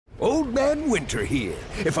Old Man Winter here.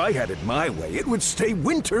 If I had it my way, it would stay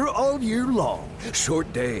winter all year long.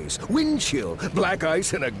 Short days, wind chill, black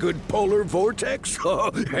ice, and a good polar vortex.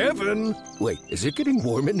 Oh, heaven! Wait, is it getting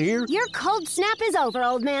warm in here? Your cold snap is over,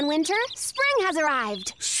 Old Man Winter. Spring has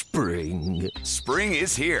arrived. Spring. Spring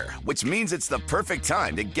is here, which means it's the perfect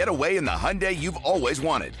time to get away in the Hyundai you've always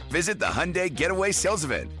wanted. Visit the Hyundai Getaway Sales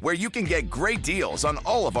Event, where you can get great deals on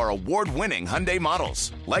all of our award-winning Hyundai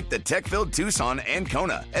models, like the tech-filled Tucson and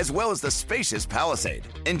Kona, as well as the spacious Palisade.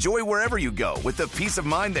 Enjoy wherever you go with the peace of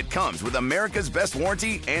mind that comes with America's best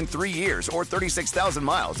warranty and 3 years or 36,000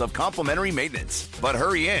 miles of complimentary maintenance. But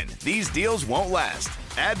hurry in, these deals won't last.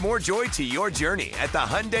 Add more joy to your journey at the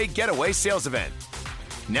Hyundai Getaway Sales Event.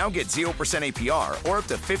 Now get 0% APR or up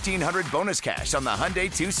to $1,500 bonus cash on the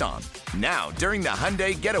Hyundai Tucson. Now, during the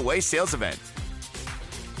Hyundai Getaway Sales Event.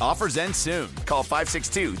 Offers end soon. Call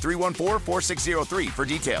 562-314-4603 for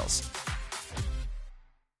details.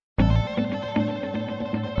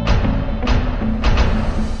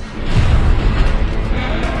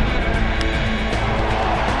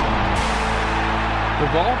 The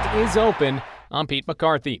vault is open. I'm Pete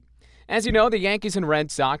McCarthy. As you know, the Yankees and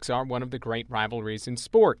Red Sox are one of the great rivalries in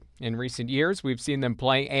sport. In recent years, we've seen them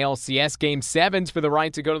play ALCS Game 7s for the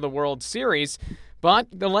right to go to the World Series. But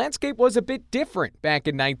the landscape was a bit different back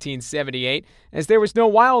in 1978, as there was no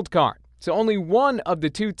wild card. So only one of the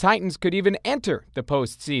two Titans could even enter the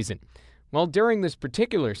postseason. Well, during this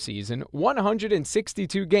particular season,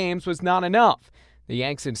 162 games was not enough. The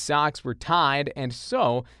Yanks and Sox were tied, and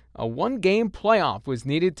so a one-game playoff was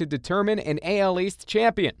needed to determine an AL East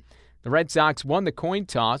champion. The Red Sox won the coin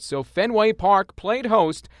toss, so Fenway Park played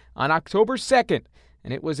host on October 2nd,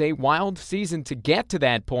 and it was a wild season to get to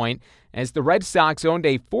that point, as the Red Sox owned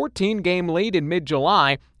a 14-game lead in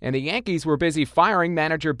mid-July, and the Yankees were busy firing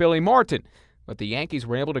manager Billy Martin. But the Yankees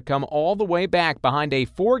were able to come all the way back behind a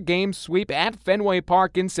 4-game sweep at Fenway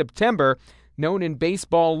Park in September, known in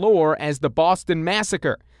baseball lore as the Boston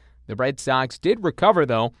Massacre. The Red Sox did recover,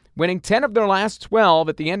 though, winning 10 of their last 12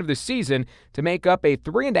 at the end of the season to make up a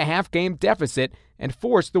 3.5-game deficit and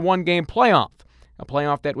force the one-game playoff, a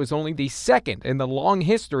playoff that was only the second in the long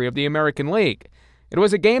history of the American League. It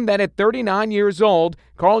was a game that at 39 years old,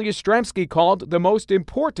 Carl Yastrzemski called the most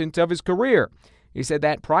important of his career. He said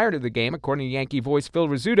that prior to the game, according to Yankee voice Phil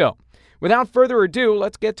Rizzuto. Without further ado,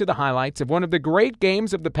 let's get to the highlights of one of the great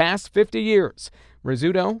games of the past 50 years.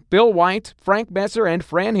 Rizzuto, Bill White, Frank Messer, and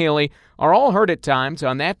Fran Healy are all heard at times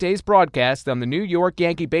on that day's broadcast on the New York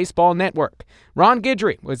Yankee Baseball Network. Ron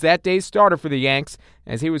Guidry was that day's starter for the Yanks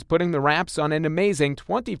as he was putting the Raps on an amazing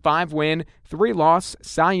 25-win, 3-loss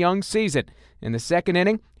Cy Young season. In the second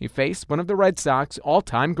inning, he faced one of the Red Sox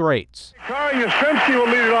all-time greats. Carl Yastrzemski will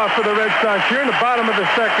lead it off for the Red Sox here in the bottom of the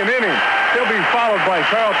second inning. He'll be followed by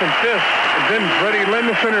Carlton Fisk, and then Freddie Lynn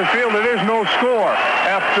to center field. There is no score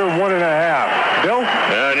after 1.5. Bill?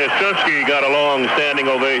 And Yastrzemski got a long standing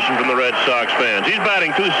ovation from the Red Sox fans. He's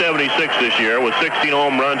batting .276 this year with 16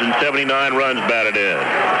 home runs and 79 runs batted in.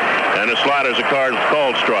 And the slider's a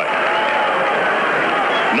called strike.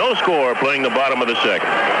 No score playing the bottom of the second.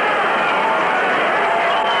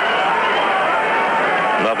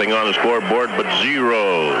 Nothing on the scoreboard but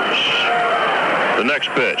zeros. The next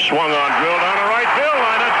pitch, swung on, drilled down the right field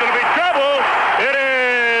line. That's going to be trouble. It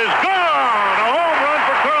is gone. A home run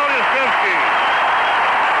for Carl Yastrzemski.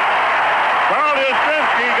 Carl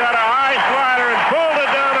Yastrzemski got a high slider and pulled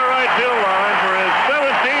it down the right field line for his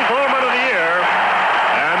 17th home run of the year.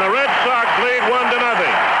 And the Red Sox lead 1-0.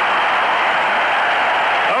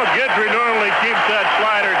 Oh, Guidry normally keeps that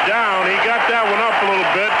slider down. He got that one up a little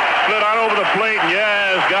bit, slid on over the plate,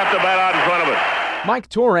 and got the bat out in front of it. Mike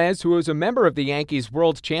Torres, who was a member of the Yankees'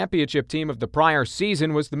 World Championship team of the prior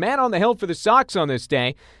season, was the man on the hill for the Sox on this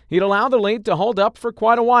day. He'd allowed the lead to hold up for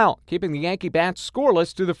quite a while, keeping the Yankee bats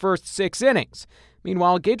scoreless through the first 6 innings.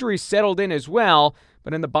 Meanwhile, Guidry settled in as well,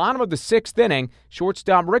 but in the bottom of the 6th inning,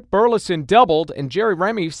 shortstop Rick Burleson doubled, and Jerry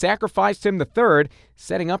Remy sacrificed him the third,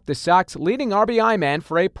 setting up the Sox leading RBI man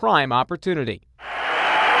for a prime opportunity.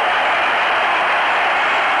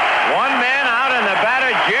 One man out, and the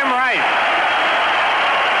batter, Jim Rice.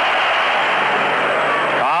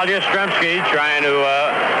 Carl Yastrzemski trying to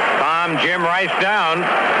calm Jim Rice down,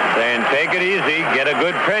 saying, take it easy, get a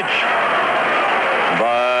good pitch.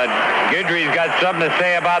 But Guidry's got something to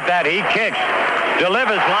say about that. He kicks,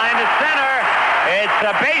 delivers line to center. It's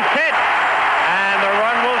a base hit, and the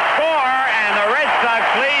run will score, and the Red Sox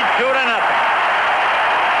lead 2-0.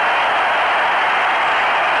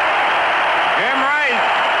 Jim Rice,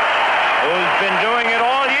 who's been doing it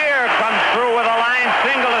all year, comes through with a line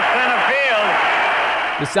single to center field.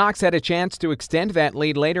 The Sox had a chance to extend that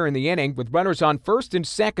lead later in the inning with runners on first and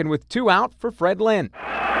second with 2 out for Fred Lynn. All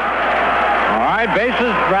right,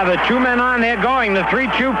 bases, rather 2 men on there going. The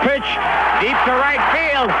 3-2 pitch deep to right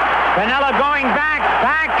field. Piniella going back,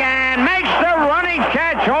 and makes the running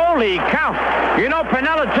catch. Holy cow. You know,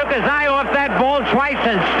 Piniella took his eye off that ball twice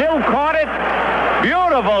and still caught it.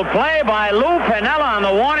 Beautiful play by Lou Piniella on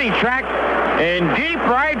the warning track in deep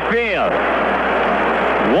right field.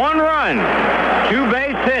 1 run, 2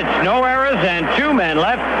 base hits, no errors, and 2 men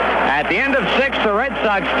left. At the end of 6, the Red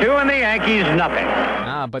Sox 2 and the Yankees nothing.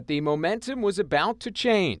 But the momentum was about to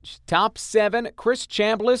change. Top 7, Chris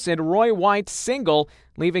Chambliss and Roy White single,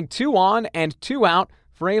 leaving 2 on and 2 out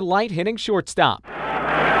for a light-hitting shortstop.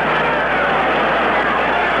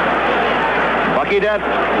 Bucky Dent,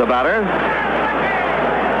 the batter.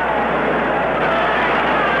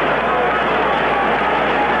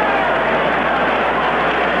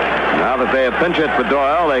 Now that they have pinch hit for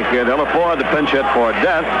Doyle, they'll afford to pinch hit for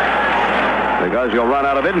Dent because you'll run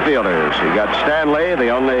out of infielders. You got Stanley, the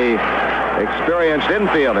only experienced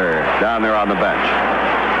infielder down there on the bench.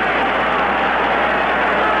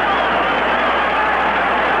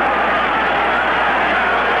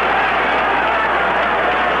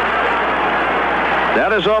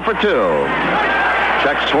 That is 0 for 2.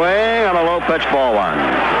 Check swing on a low pitch, ball 1.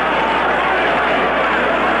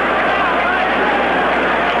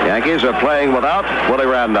 Yankees are playing without Willie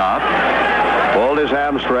Randolph. Pulled his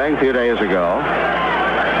hamstring a few days ago.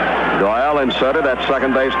 Doyle inserted at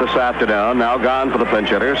second base this afternoon. Now gone for the pinch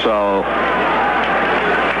hitter, so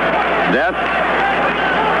Dent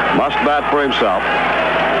must bat for himself.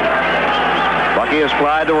 Bucky is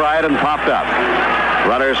flied to right and popped up.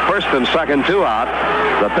 Runners first and second, 2 out.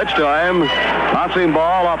 The pitch to him, bouncing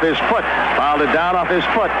ball off his foot. Fouled it down off his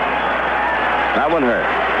foot. That one hurt.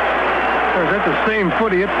 That's the same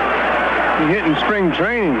foot he hit in spring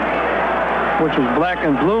training, which was black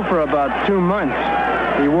and blue for about 2 months.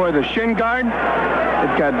 He wore the shin guard.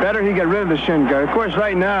 It got better. He got rid of the shin guard. Of course,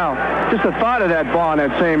 right now, just the thought of that ball in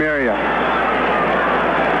that same area.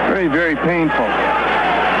 Very, very painful.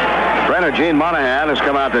 Trainer Gene Monahan has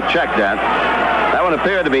come out to check Dent. That one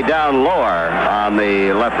appeared to be down lower on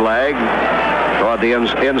the left leg toward the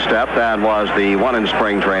instep than was the one in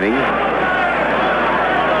spring training.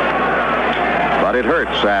 But it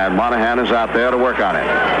hurts, and Monahan is out there to work on it.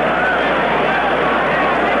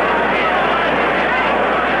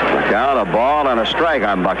 The count, a ball and a strike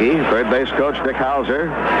on Bucky. Third base coach Dick Hauser,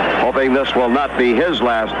 hoping this will not be his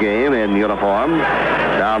last game in uniform.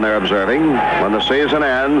 Down there observing. When the season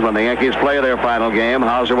ends, when the Yankees play their final game,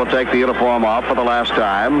 Hauser will take the uniform off for the last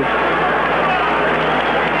time.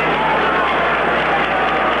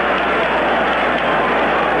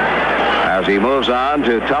 As he moves on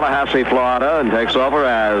to Tallahassee, Florida, and takes over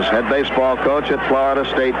as head baseball coach at Florida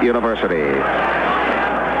State University.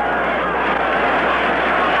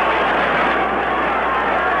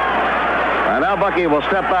 And now Bucky will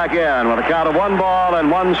step back in with a count of 1 ball and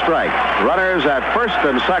 1 strike. Runners at first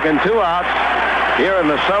and second, 2 outs here in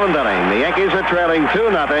the 7th inning. The Yankees are trailing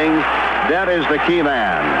 2-0. Dent is the key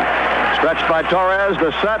man. Stretched by Torres,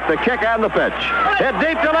 the set, the kick, and the pitch. Hit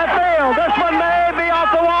deep to left field. This one may be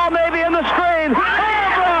off the wall, maybe in the screen.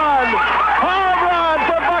 Home run! Home run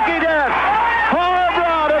for Bucky Dent. Home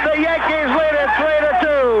run, and the Yankees lead it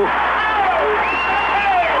 3-2.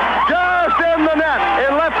 Just in the net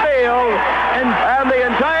in left field, and the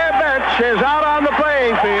entire bench is out on the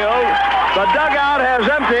playing field. The dugout has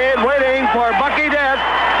emptied, waiting for Bucky Dent,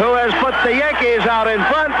 who has put the Yankees out in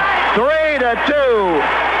front. 3-2.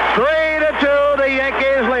 3-2, the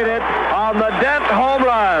Yankees lead it on the Dent home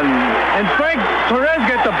run. And Frank Torres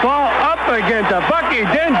get the ball up again to Bucky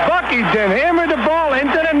Dent. Bucky Dent hammered the ball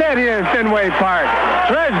into the net here in Fenway Park.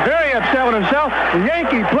 Torres very upset with himself. The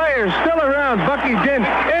Yankee players still around Bucky Dent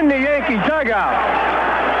in the Yankee dugout.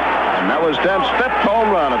 And that was Dent's 5th home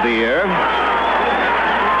run of the year.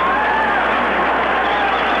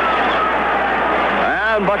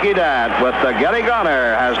 And Bucky Dent, with the Getty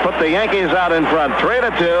Gunner, has put the Yankees out in front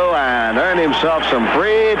 3-2 and earned himself some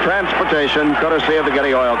free transportation courtesy of the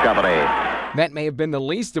Getty Oil Company. That may have been the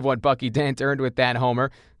least of what Bucky Dent earned with that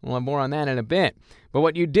homer. We'll have more on that in a bit. But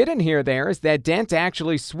what you didn't hear there is that Dent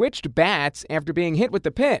actually switched bats after being hit with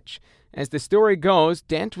the pitch. As the story goes,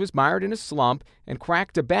 Dent was mired in a slump and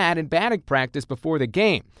cracked a bat in batting practice before the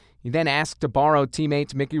game. He then asked to borrow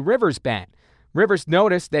teammate Mickey Rivers' bat. Rivers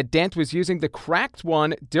noticed that Dent was using the cracked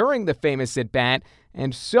one during the famous at-bat,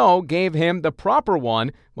 and so gave him the proper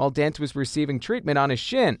one while Dent was receiving treatment on his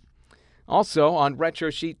shin. Also, on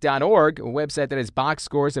Retrosheet.org, a website that has box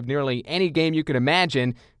scores of nearly any game you can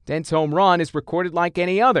imagine, Dent's home run is recorded like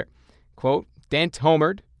any other. Quote, Dent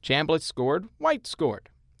homered, Chambliss scored, White scored.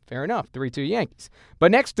 Fair enough, 3-2 Yankees. But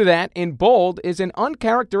next to that, in bold, is an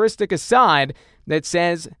uncharacteristic aside that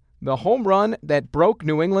says, the home run that broke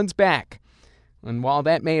New England's back. And while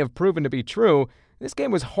that may have proven to be true, this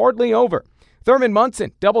game was hardly over. Thurman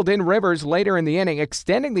Munson doubled in Rivers later in the inning,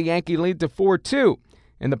 extending the Yankee lead to 4-2.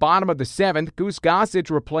 In the bottom of the 7th, Goose Gossage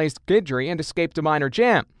replaced Guidry and escaped a minor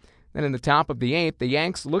jam. Then in the top of the 8th, the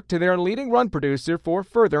Yanks looked to their leading run producer for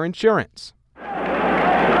further insurance.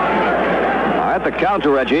 At the count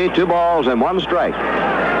to Reggie, 2 balls and 1 strike.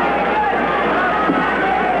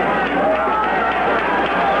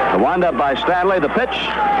 The windup by Stanley, the pitch,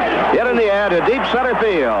 hit in the air to deep center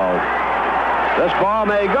field. This ball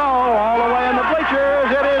may go all the way in the bleachers.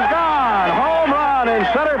 It is gone. Home run in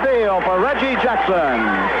center field for Reggie Jackson.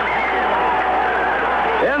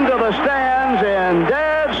 Into the stands in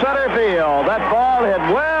dead center field. That ball hit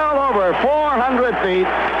well over 400 feet.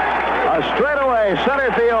 A straightaway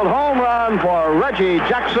center field home run for Reggie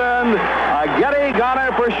Jackson. A Getty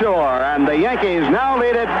Goner for sure. And the Yankees now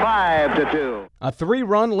lead it 5-2. A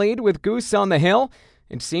 3-run lead with Goose on the hill.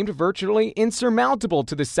 It seemed virtually insurmountable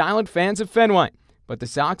to the silent fans of Fenway. But the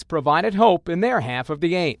Sox provided hope in their half of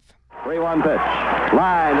the 8th. 3-1 pitch.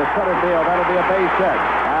 Line to center field. That'll be a base hit.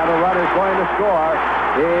 And the runner's going to score.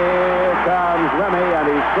 Here comes Remy, and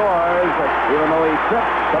he scores, even though he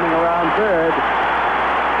tripped coming around third.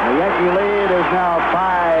 The Yankee lead is now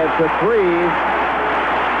 5-3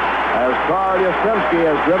 as Carl Yastrzemski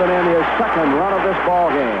has driven in his second run of this ball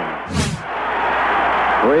game.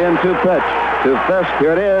 3-2 pitch to Fisk.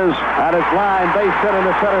 Here it is, and it's line base hit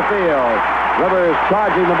into center field. Rivers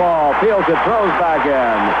charging the ball, fields it, throws back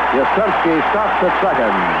in. Yastrzemski stops at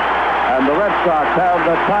second, and the Red Sox have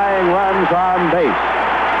the tying runs on base.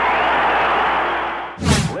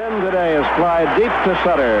 Lynn today has flied deep to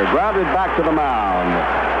center, grounded back to the mound,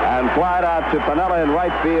 and flied out to Piniella in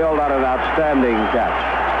right field on an outstanding catch.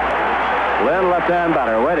 Lynn, left-hand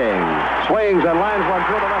batter, waiting. Swings and lines one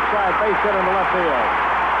through the left side, base hit in the left field.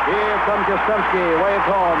 Here comes Yastrzemski, waves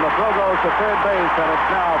home. The throw goes to third base, and it's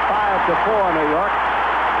now 5-4 New York.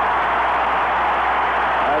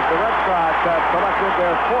 As the Red Sox have collected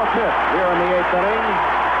their 4th hit here in the 8th inning.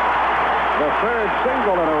 The 3rd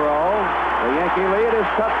single in a row. The Yankee lead is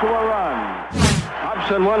cut to a run.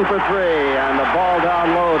 Hobson 1 for 3, and the ball down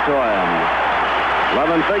low to him.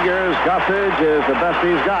 11 figures. Gossage is the best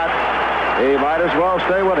he's got. He might as well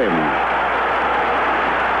stay with him.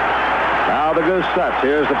 Now the Goose sets.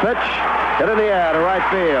 Here's the pitch. Hit in the air to right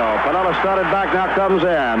field. Piniella started back, now comes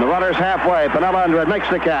in. The runner's halfway. Piniella under it, makes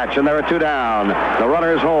the catch, and there are 2 down. The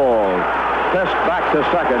runners hold. Fisk back to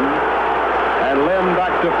second, and Lynn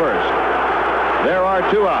back to first. There are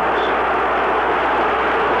 2 outs.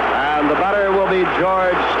 And the batter will be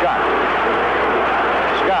George Scott.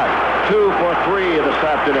 Scott, 2 for 3 this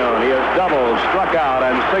afternoon. He has doubled, struck out,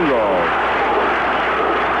 and singled.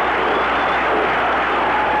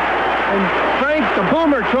 And Frank, the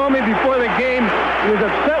Boomer, told me before the game he was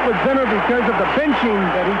upset with Zimmer because of the benching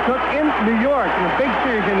that he took in New York, in the big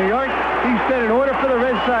series in New York. He said in order for the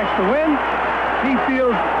Red Sox to win, he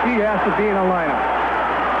feels he has to be in a lineup.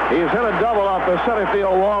 He's hit a double off the center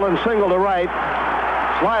field wall and single to right.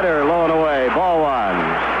 Slider low and away, ball 1.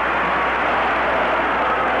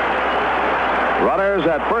 Runners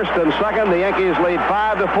at first and second. The Yankees lead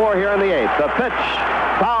 5-4 here in the 8th. The pitch,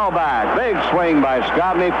 foul back. Big swing by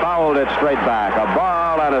Scott, and he fouled it straight back. A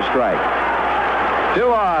ball and a strike.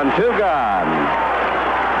 2 on, 2 gone.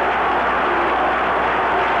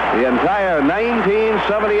 The entire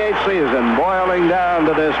 1978 season boiling down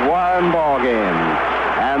to this 1 ball game.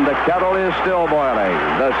 And the kettle is still boiling.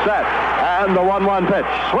 The set and the 1-1 pitch.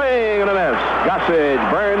 Swing and a miss. Gossage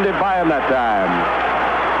burned it by him that time.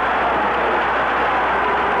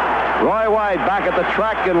 Roy White back at the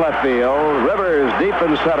track in left field. Rivers deep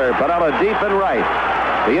in center. Piniella deep in right.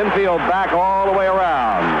 The infield back all the way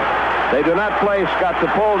around. They do not play Scott to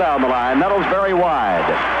pull down the line. Nettles very wide.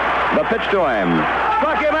 The pitch to him.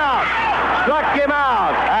 Struck him out. Struck him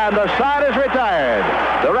out. And the side is retired.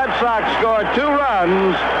 The Red Sox scored 2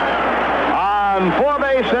 runs on 4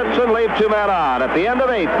 base hits and leave 2 men on. At the end of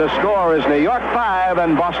 8, the score is New York 5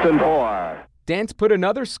 and Boston 4. Dent put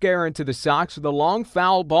another scare into the Sox with a long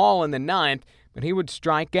foul ball in the 9th, but he would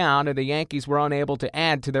strike out, and the Yankees were unable to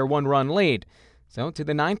add to their 1-run lead. So to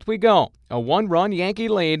the 9th we go. A 1-run Yankee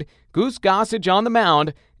lead, Goose Gossage on the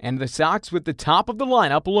mound, and the Sox with the top of the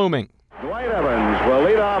lineup looming. Dwight Evans will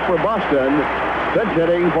lead off for Boston, pinch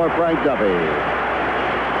hitting for Frank Duffy.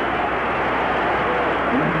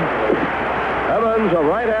 Evans, a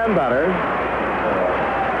right-hand batter.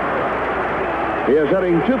 He is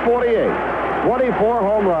hitting .248. 24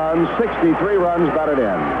 home runs, 63 runs batted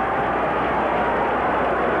in.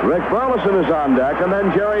 Rick Burleson is on deck, and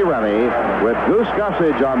then Jerry Remy with Goose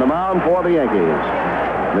Gossage on the mound for the Yankees.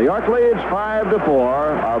 New York leads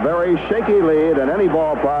 5-4, a very shaky lead in any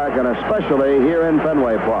ballpark, and especially here in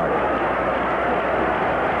Fenway Park.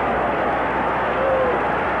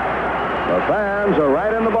 The fans are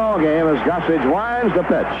right in the ball game as Gossage winds the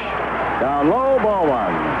pitch. Down low, ball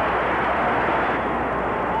one.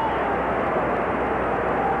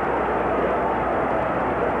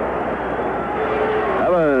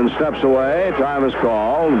 Evans steps away. Time is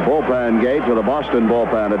called. Bullpen gate to the Boston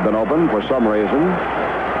bullpen had been open for some reason.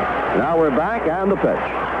 Now we're back, and the pitch.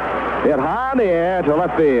 Hit high in the air to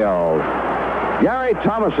left field. Gary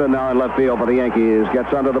Thomason now in left field for the Yankees.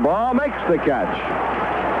 Gets under the ball, makes the catch.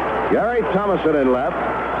 Gary Thomason in left.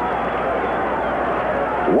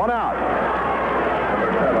 One out.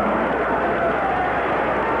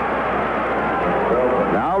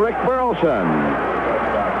 Now Rick Burleson.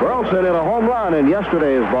 Burleson hit a home run in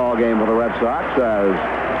yesterday's ball game for the Red Sox as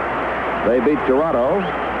they beat Toronto.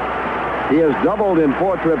 He has doubled in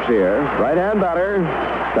 4 trips here. Right-hand batter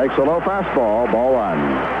takes a low fastball, ball one.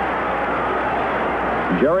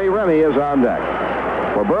 Jerry Remy is on deck.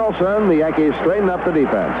 For Burleson, the Yankees straighten up the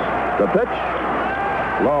defense. The pitch,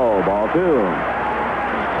 low, ball two.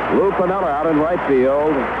 Lou Piniella out in right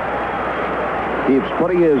field. Keeps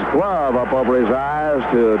putting his glove up over his eyes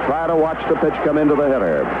to try to watch the pitch come into the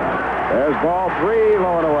hitter. There's ball 3,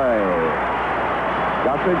 low and away.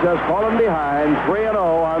 Gossage has fallen behind, 3-0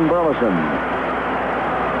 on Burleson.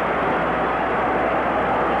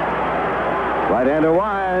 Right-hander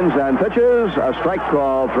winds and pitches. A strike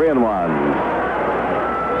call, 3-1.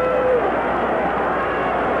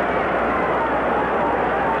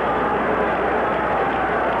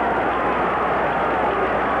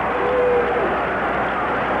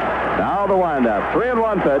 The windup.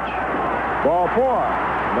 3-1 pitch. Ball 4.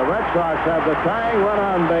 The Red Sox have the tying run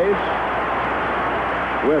on base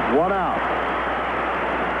with 1 out.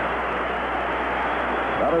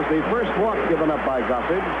 That is the first walk given up by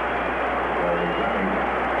Gossage.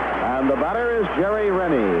 And the batter is Jerry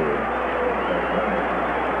Remy.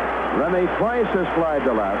 Remy twice has flied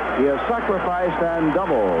to left. He has sacrificed and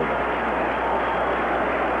doubled.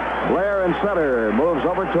 Blair in center moves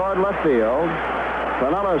over toward left field.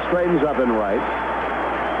 Piniella straightens up in right.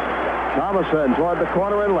 Thomason toward the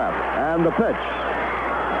corner in left. And the pitch.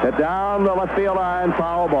 Hit down the left field line,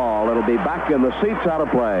 foul ball. It'll be back in the seats, out of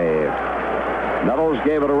play. Nettles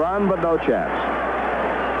gave it a run, but no chance.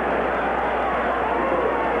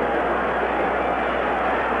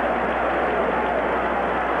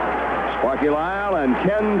 Sparky Lyle and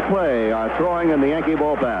Ken Clay are throwing in the Yankee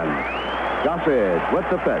bullpen. Gossage with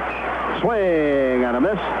the pitch. Swing and a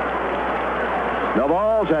miss. No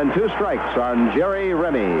balls and 2 strikes on Jerry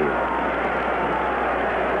Remy.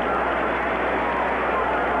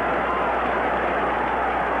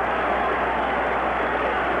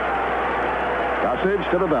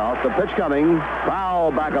 Gossage to the belt. The pitch coming.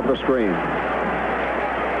 Foul back up the screen.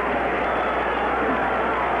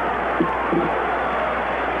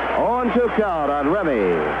 On 2 count on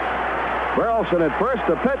Remy. Burleson at first.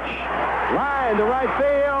 The pitch. Line to right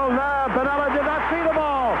field. Piniella did not see the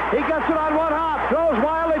ball. He gets it on 1 hop. Throws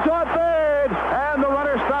wildly toward third. And the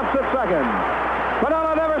runner stops at second.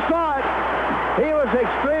 Piniella never saw it. He was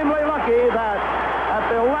extremely lucky that at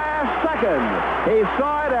the last second he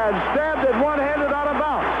saw it and stabbed it one-handed out of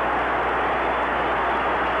bounds.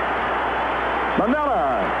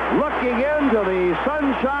 Piniella, looking into the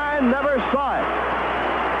sunshine, never saw it.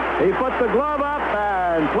 He put the glove up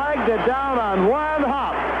and flagged it down on 1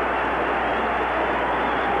 hop.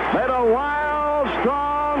 Made a wild,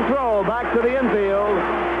 strong throw back to the infield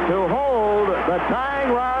to hold the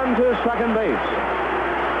tying run to second base.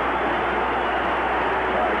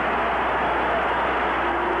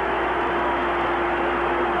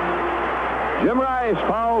 Jim Rice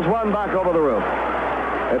fouls one back over the roof.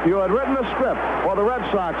 If you had written a script for the Red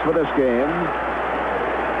Sox for this game,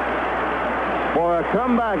 for a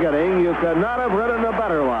comeback inning, you could not have written a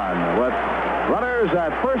better one. With runners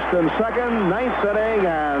at first and second, 9th inning,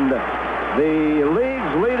 and the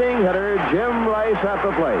league's leading hitter, Jim Rice, at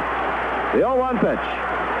the plate. The 0-1 pitch.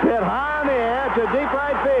 Hit high in the air to deep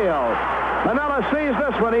right field. Piniella sees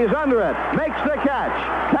this one. He's under it. Makes the catch.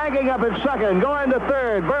 Tagging up at second. Going to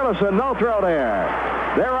third. Burleson, no throw there.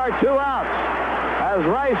 There are 2 outs as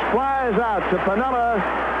Rice flies out to Piniella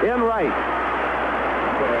in right.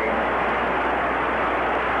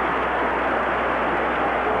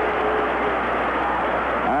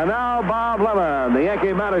 And now now Bob Lemon, the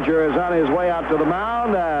Yankee manager, is on his way out to the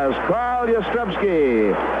mound as Carl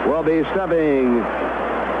Yastrzemski will be stepping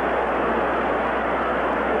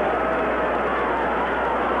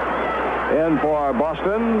in for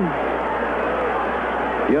Boston.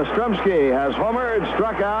 Yastrzemski has homered,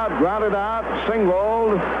 struck out, grounded out,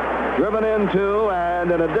 singled, driven in two, and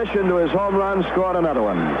in addition to his home run, scored another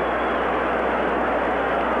one.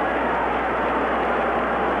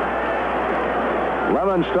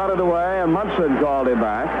 Lemon started away, and Munson called him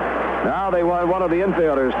back. Now they want one of the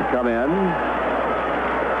infielders to come in,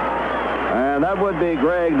 and that would be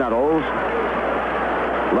Greg Nettles.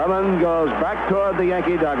 Lemon goes back toward the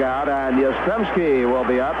Yankee dugout, and Yastrzemski will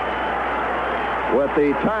be up with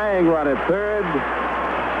the tying run at third.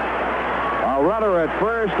 A runner at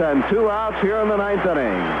first and 2 outs here in the 9th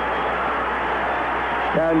inning.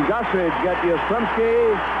 Can Gossage get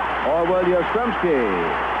Yastrzemski, or will Yastrzemski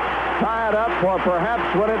tie it up or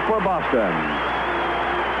perhaps win it for Boston?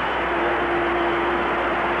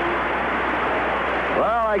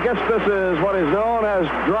 Well, I guess this is what is known as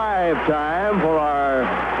drive time for our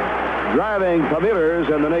driving commuters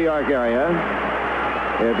in the New York area.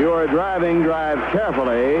 If you are driving, drive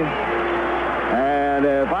carefully. And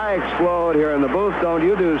if I explode here in the booth, don't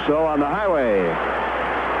you do so on the highway.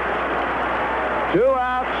 2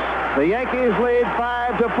 outs. The Yankees lead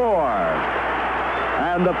 5-4.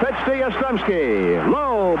 And the pitch to Yastrzemski.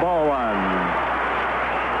 Low, ball one.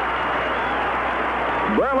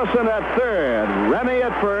 Burleson at third. Remy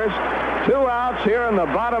at first. 2 outs here in the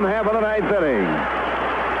bottom half of the 9th inning.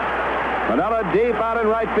 Manella deep out in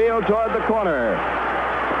right field toward the corner.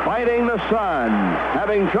 Fighting the sun.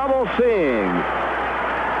 Having trouble seeing.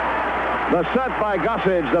 The set by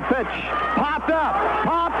Gossage. The pitch. Popped up.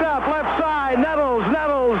 Left side. Nettles.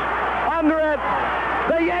 Under it.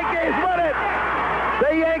 The Yankees win it.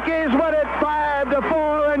 The Yankees win it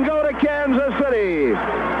 5-4 and go to Kansas City.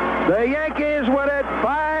 The Yankees win it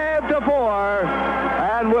 5-4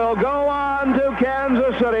 and will go on to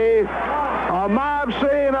Kansas City. A mob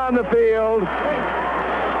scene on the field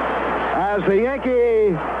as the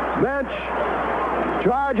Yankee bench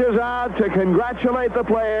charges out to congratulate the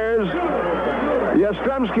players.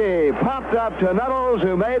 Yastrzemski popped up to Nettles,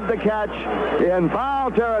 who made the catch in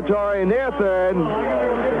foul territory near third.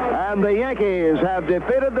 And the Yankees have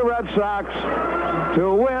defeated the Red Sox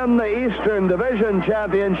to win the Eastern Division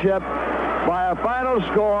Championship by a final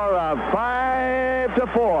score of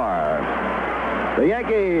 5-4. The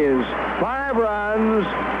Yankees, 5 runs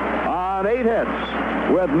on 8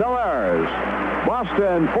 hits with no errors.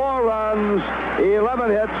 Boston, 4 runs,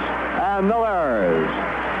 11 hits, and no errors.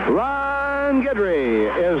 Ron Guidry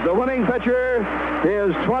is the winning pitcher,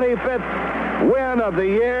 his 25th win of the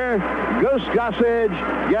year. Goose Gossage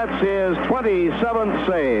gets his 27th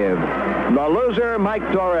save. The loser,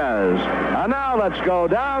 Mike Torres. And now let's go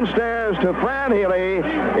downstairs to Fran Healy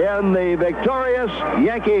in the victorious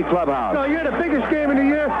Yankee clubhouse. So you're the biggest game of the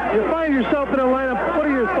year. You find yourself in a lineup. What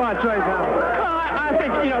are your thoughts right now? Well, I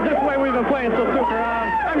think, just the way we've been playing so super.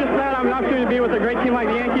 I'm just glad I'm an opportunity to be with a great team like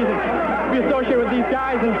the Yankees and be associated with these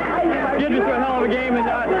guys. And Guidry's a hell of a game,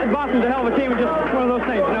 and Boston's a hell of a team, and just one of those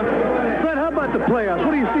things, Fred, how about the playoffs?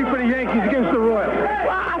 What do you see for the Yankees against the Royals?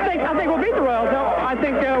 Well, I think we'll beat the Royals, though. I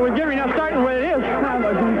think with Guidry now starting the way it is,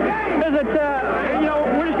 we're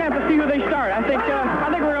just going to have to see who they start. I think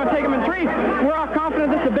we're going to take them in 3. We're all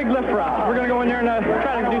confident this is a big lift for us. We're going to go in there and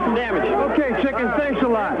try to do some damage. Okay, Chicken, thanks a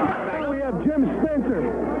lot. We have Jim Spencer.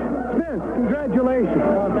 Spence, congratulations.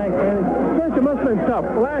 Oh, thanks, man. Spencer, must have been tough.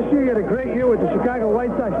 Last year, you had a great year with the Chicago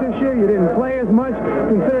White Sox. This year, you didn't play as much.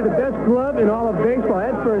 Considered the best glove in all of baseball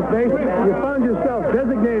at first base. You found yourself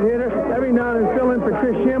designated hitter. Every now and then fill in for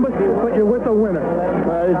Chris Chambers, but you're with a winner.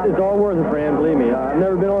 It's all worth it, Fran, believe me. I've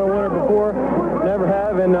never been on a winner before. Never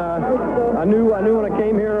have, and I knew when I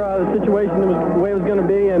came here the situation was the way it was going to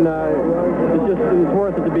be, and it's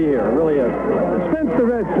worth it to be here. It really is. Spence, the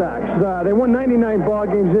Red Sox, they won 99 ball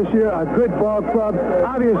games this year. A good ball club.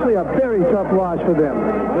 Obviously, a very tough loss for them.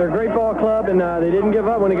 They're a great ball club, and they didn't give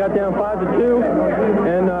up when they got down 5-2,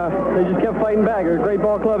 and they just kept fighting back. They're a great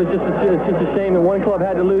ball club. It's just a shame that one club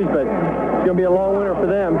had to lose, but it's going to be a long winter for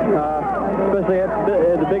them, especially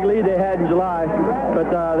at the big lead they had in July. But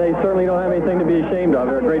they certainly don't have anything to be ashamed of.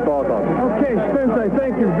 They're a great ball club. Okay, Spence, I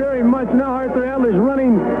thank you very much. Now Arthur Adler's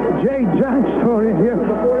running Jay Johnstone in here.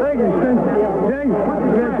 Thank you, Spence. Jay,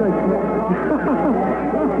 congratulations.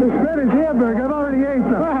 The spread is Hamburg. I've already ate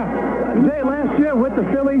some. Jay, last year with the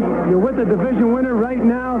Phillies, you're with the division winner right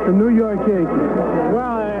now, the New York Yankees.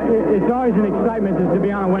 Well, it's always an excitement to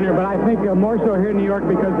be on a winner, but I think more so here in New York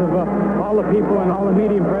because of all the people and all the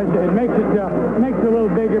media and press. It makes it a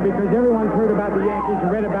little bigger because everyone's heard about the Yankees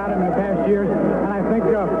and read about them in the past years, and I think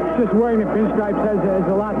just wearing the pinstripes has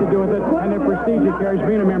a lot to do with it, and the prestige it carries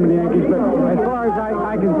being a member of the Yankees. But as far as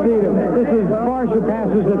I can see, this is far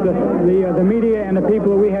surpasses the media and the people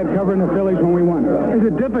that we had covering the Phillies when we won. Is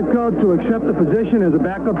it difficult to accept the position as a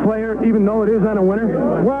backup player, even though it is on a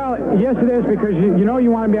winner? Well, yes, it is, because you know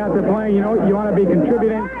you want to be out there playing. You know you want to be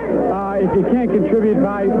contributing. If you can't contribute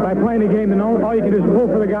by playing the game, then all you can do is pull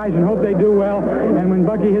for the guys and hope they do well. And when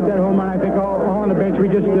Bucky hit that home run, I think all on the bench, we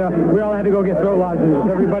all had to go get throat lozenges.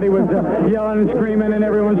 Everybody was yelling and screaming, and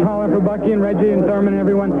everyone's hollering for Bucky and Reggie and Thurman and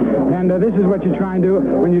everyone. And this is what you try and do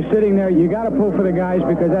when you're sitting there. You got to pull for the guys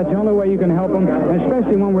because that's the only way you can help them. And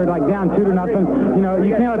especially when we're like down 2-0. You know,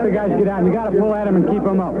 you can't let the guys get out. You got to pull at them and keep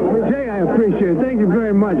them up. Jay, I appreciate it. Thank you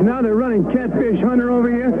very much. Now they're running Catfish Hunter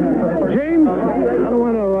over here. James, I don't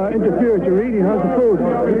want to interfere with your eating. How's the food?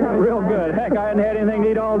 Real good. Heck, I hadn't had anything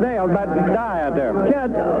to eat all day. I was about to die out there.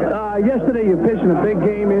 Cat, yesterday you pitched in a big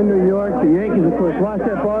game in New York. The Yankees, of course, lost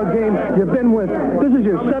that ball game. You've been this is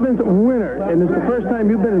your 7th winner, and it's the first time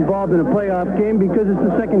you've been involved in a playoff game because it's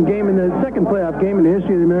the second playoff game in the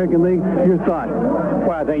history of the American League. Your thought?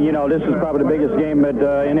 Well, I think, this is probably the biggest game that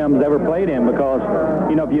any of them's ever played in because,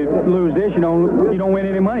 if you lose this, you don't win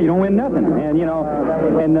any money. You don't win nothing. And,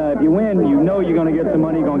 if you win, you're going to get some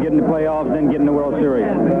money. You're going to get in the playoffs, then get in the World Series.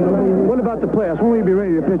 What about the playoffs? When will you be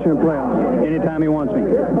ready to pitch in the playoffs? Anytime he wants me.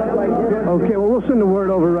 Okay, well, we'll send the word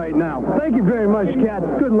over right now. Thank you very much, Cat.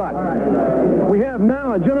 Good luck. We have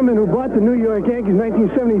now a gentleman who bought the New York Yankees in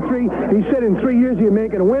 1973. He said in 3 years he'd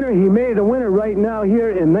make it a winner. He made it a winner right now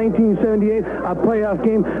here in 1978, a playoff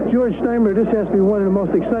game. George Steinbrenner, this has to be one of the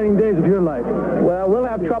most exciting days of your life. Well, we'll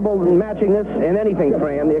have trouble matching this in anything,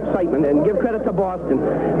 Fran, the excitement. And give credit to Boston.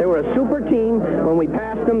 They were a super team. When we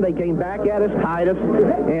passed them, they came back at us, tied us.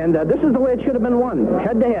 And this is the way it should have been won,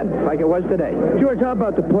 head-to-head, like it was today. George, how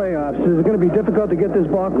about the playoffs? Is it going to be difficult to get this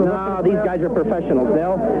ball club? No, these guys are professionals.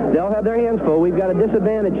 They'll have their hands full. We've got a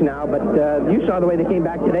disadvantage now, but you saw the way they came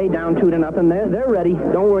back today, down 2-0. They're ready.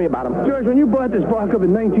 Don't worry about them. George, when you bought this ball club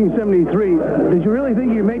in 1973, did you really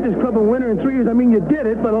think you'd make this club a winner in 3 years? I mean, you did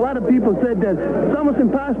it, but a lot of people said that it's almost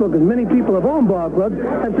impossible because many people have owned ball clubs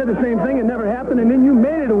have said the same thing. It never happened, and then you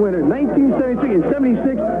made it a winner. 1973 and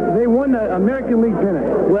 76, they won the American League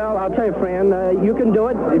pennant. Well, I'll tell you, Fran, you can do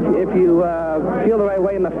it if you feel the right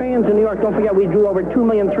way. And the fans in New York, don't forget, we drew over 2.3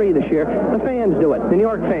 million this year. The fans do it. The New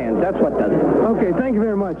York fans. That's what does it. Okay, thank you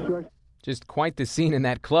very much, George. Just quite the scene in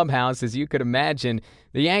that clubhouse, as you could imagine.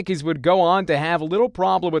 The Yankees would go on to have a little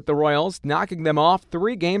problem with the Royals, knocking them off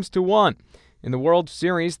 3-1. In the World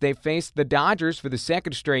Series, they faced the Dodgers for the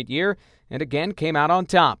second straight year and again came out on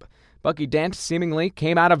top. Bucky Dent seemingly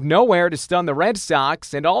came out of nowhere to stun the Red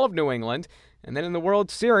Sox and all of New England, and then in the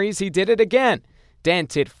World Series, he did it again.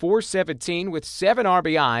 Dent hit .417 with 7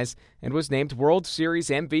 RBIs and was named World Series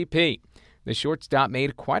MVP. The shortstop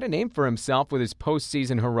made quite a name for himself with his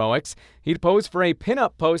postseason heroics. He'd posed for a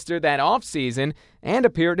pinup poster that offseason and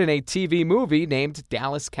appeared in a TV movie named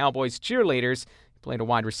Dallas Cowboys Cheerleaders. He played a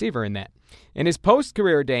wide receiver in that. In his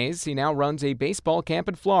post-career days, he now runs a baseball camp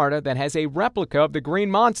in Florida that has a replica of the Green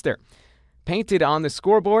Monster. Painted on the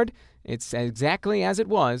scoreboard, it's exactly as it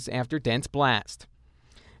was after Dent's blast.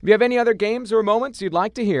 If you have any other games or moments you'd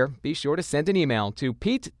like to hear, be sure to send an email to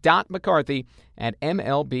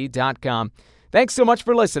pete.mccarthy@mlb.com. Thanks so much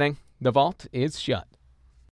for listening. The Vault is shut.